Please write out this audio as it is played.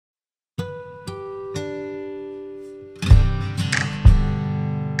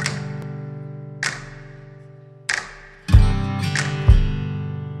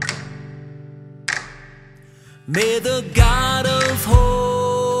May the God of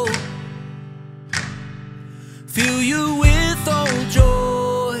hope fill you with all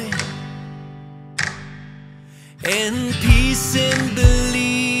joy and peace in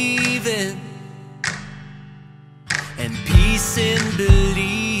believing, and peace in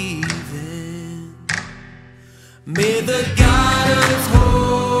believing. May the God of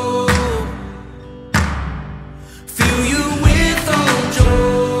hope fill you with all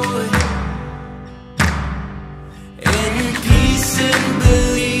joy and peace in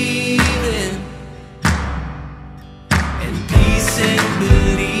believing, and peace in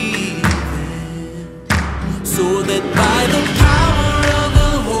believing, so that by the power of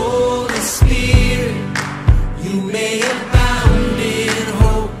the Holy Spirit you may abound in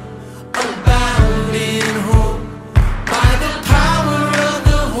hope, abound in hope. By the power of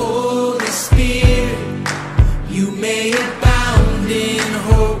the Holy Spirit you may abound in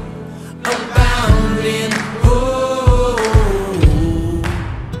hope, abound in hope.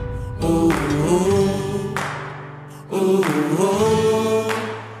 Oh, oh, oh, oh,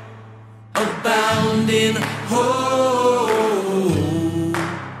 abound in hope.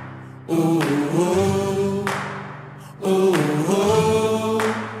 Oh, oh, oh, oh,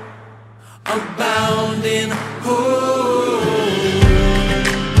 abound in hope.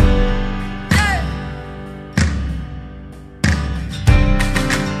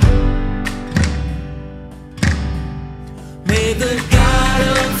 May the God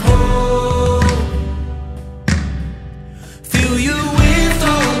of hope fill you with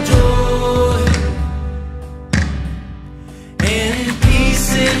all joy and peace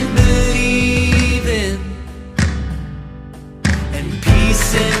in believing, and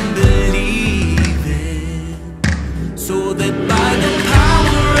peace in believing, so that by the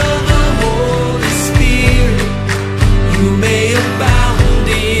power of the Holy Spirit you may abound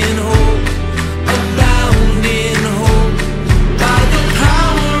in hope, abound in hope. By the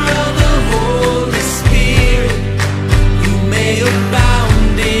power of the Holy Spirit you may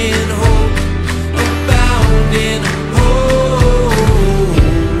abound in hope, abound in hope.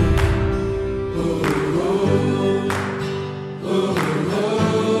 Oh, oh, oh,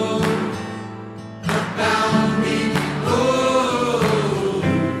 oh, abound in hope.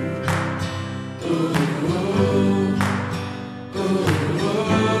 Oh, oh, oh,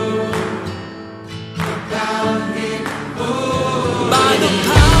 abound in hope. By the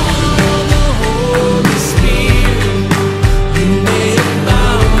power of the Holy Spirit you may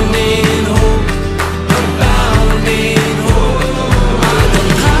abound in hope, abound in hope. By the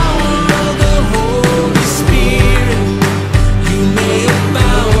power of the Holy Spirit you may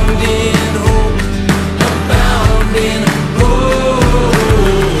abound in hope, abound in hope.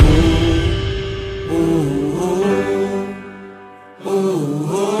 Oh, oh,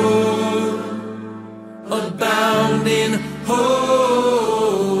 oh, abound in hope.